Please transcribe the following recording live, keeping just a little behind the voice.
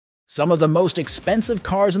Some of the most expensive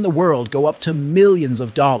cars in the world go up to millions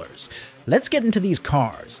of dollars. Let's get into these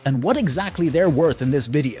cars and what exactly they're worth in this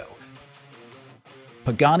video.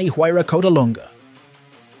 Pagani Huayra Codalunga.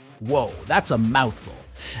 Whoa, that's a mouthful.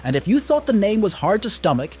 And if you thought the name was hard to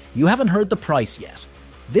stomach, you haven't heard the price yet.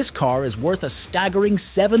 This car is worth a staggering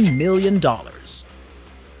 $7 million.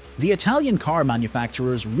 The Italian car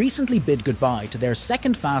manufacturers recently bid goodbye to their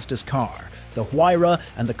second fastest car. The Huayra,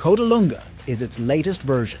 and the Codalunga is its latest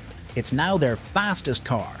version. It's now their fastest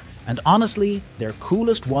car, and honestly, their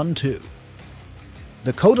coolest one too.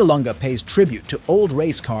 The Codalunga pays tribute to old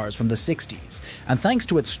race cars from the 60s, and thanks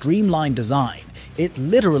to its streamlined design, it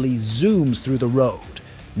literally zooms through the road.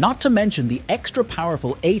 Not to mention the extra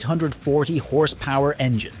powerful 840 horsepower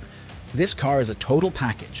engine. This car is a total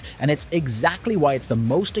package, and it's exactly why it's the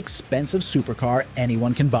most expensive supercar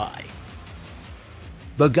anyone can buy.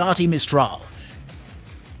 Bugatti Mistral.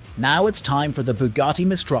 Now it's time for the Bugatti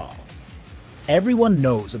Mistral. Everyone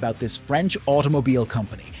knows about this French automobile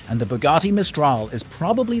company, and the Bugatti Mistral is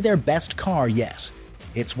probably their best car yet.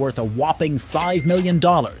 It's worth a whopping $5 million,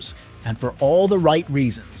 and for all the right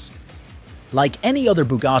reasons. Like any other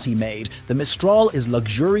Bugatti made, the Mistral is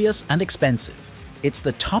luxurious and expensive. It's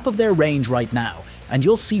the top of their range right now, and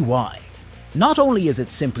you'll see why. Not only is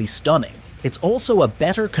it simply stunning, it's also a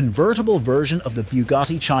better convertible version of the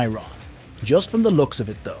Bugatti Chiron. Just from the looks of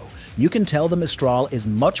it though, you can tell the Mistral is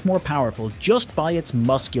much more powerful just by its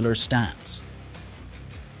muscular stance.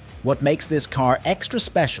 What makes this car extra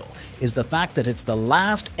special is the fact that it's the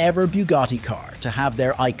last ever Bugatti car to have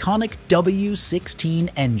their iconic W16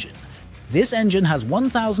 engine. This engine has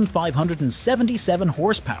 1,577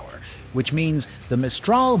 horsepower, which means the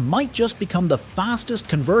Mistral might just become the fastest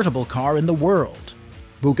convertible car in the world.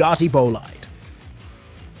 Bugatti Bolide.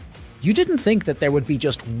 You didn't think that there would be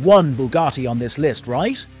just one Bugatti on this list,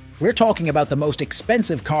 right? We're talking about the most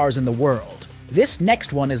expensive cars in the world. This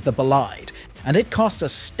next one is the Bolide, and it costs a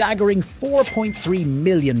staggering $4.3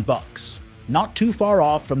 million bucks. Not too far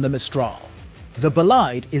off from the Mistral. The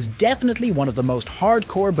Bolide is definitely one of the most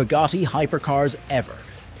hardcore Bugatti hypercars ever,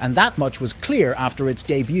 and that much was clear after its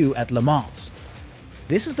debut at Le Mans.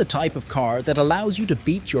 This is the type of car that allows you to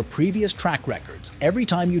beat your previous track records every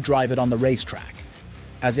time you drive it on the racetrack.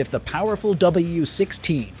 As if the powerful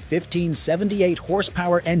W16 1578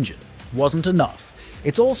 horsepower engine wasn't enough,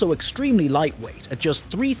 it's also extremely lightweight at just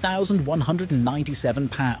 3,197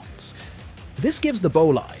 pounds. This gives the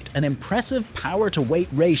Bolide an impressive power-to-weight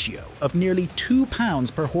ratio of nearly 2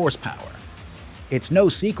 pounds per horsepower. It's no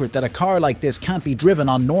secret that a car like this can't be driven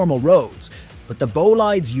on normal roads, but the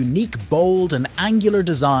Bolide's unique, bold, and angular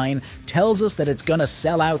design tells us that it's gonna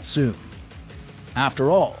sell out soon.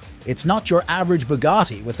 After all, it's not your average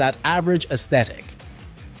Bugatti with that average aesthetic.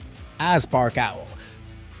 Aspark Owl.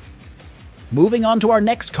 Moving on to our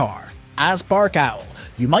next car, Aspark Owl.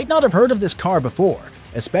 You might not have heard of this car before,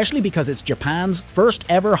 especially because it's Japan's first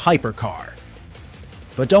ever hypercar.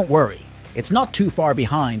 But don't worry, it's not too far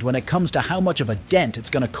behind when it comes to how much of a dent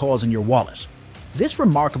it's going to cause in your wallet. This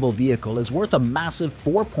remarkable vehicle is worth a massive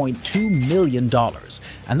 $4.2 million,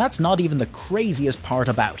 and that's not even the craziest part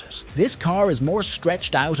about it. This car is more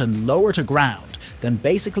stretched out and lower to ground than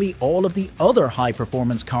basically all of the other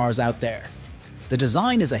high-performance cars out there. The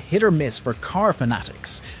design is a hit or miss for car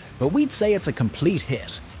fanatics, but we'd say it's a complete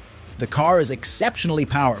hit. The car is exceptionally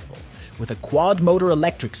powerful, with a quad-motor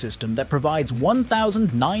electric system that provides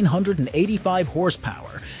 1,985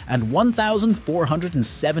 horsepower and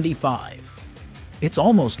 1,475. It's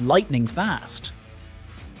almost lightning fast.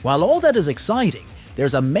 While all that is exciting,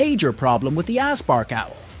 there's a major problem with the Aspark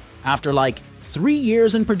Owl. After like 3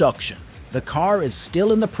 years in production, the car is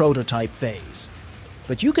still in the prototype phase.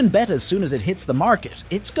 But you can bet as soon as it hits the market,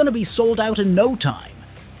 it's gonna be sold out in no time.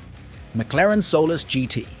 McLaren Solus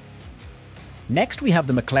GT. Next we have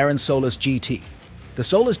the McLaren Solus GT. The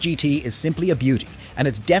Solus GT is simply a beauty, and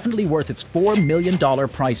it's definitely worth its $4 million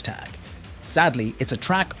price tag. Sadly, it's a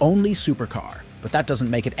track-only supercar, but that doesn't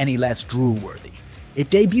make it any less drool-worthy. It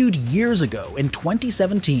debuted years ago in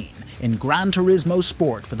 2017 in Gran Turismo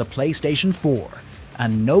Sport for the PlayStation 4,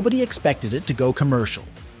 and nobody expected it to go commercial.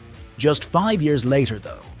 Just 5 years later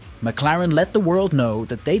though, McLaren let the world know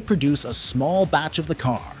that they'd produce a small batch of the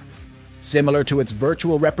car. Similar to its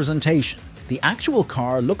virtual representation, the actual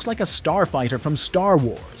car looks like a starfighter from Star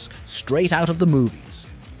Wars, straight out of the movies.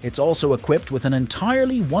 It's also equipped with an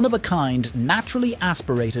entirely one-of-a-kind, naturally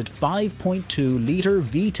aspirated 5.2-litre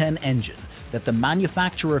V10 engine that the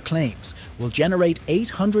manufacturer claims will generate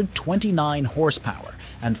 829 horsepower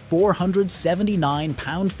and 479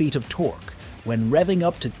 pound-feet of torque when revving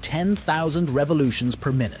up to 10,000 revolutions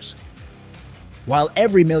per minute. While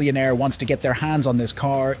every millionaire wants to get their hands on this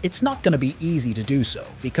car, it's not going to be easy to do so,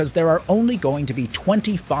 because there are only going to be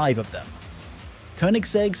 25 of them.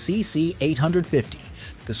 Koenigsegg CC 850.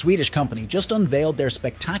 The Swedish company just unveiled their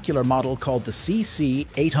spectacular model called the CC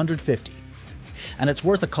 850, and it's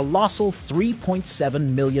worth a colossal $3.7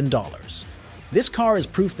 million. This car is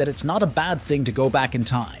proof that it's not a bad thing to go back in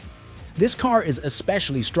time. This car is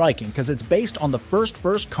especially striking because it's based on the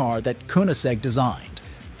first car that Koenigsegg designed.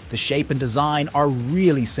 The shape and design are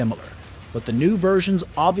really similar, but the new version's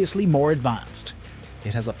obviously more advanced.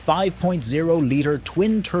 It has a 5.0-liter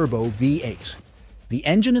twin-turbo V8. The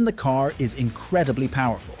engine in the car is incredibly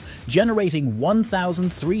powerful, generating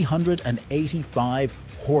 1,385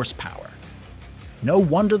 horsepower. No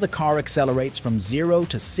wonder the car accelerates from 0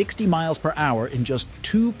 to 60 miles per hour in just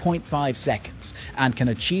 2.5 seconds and can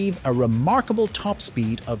achieve a remarkable top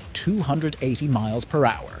speed of 280 miles per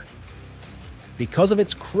hour. Because of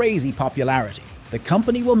its crazy popularity, the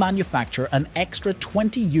company will manufacture an extra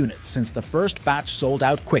 20 units since the first batch sold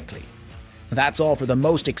out quickly. That's all for the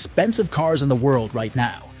most expensive cars in the world right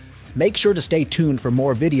now. Make sure to stay tuned for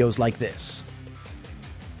more videos like this.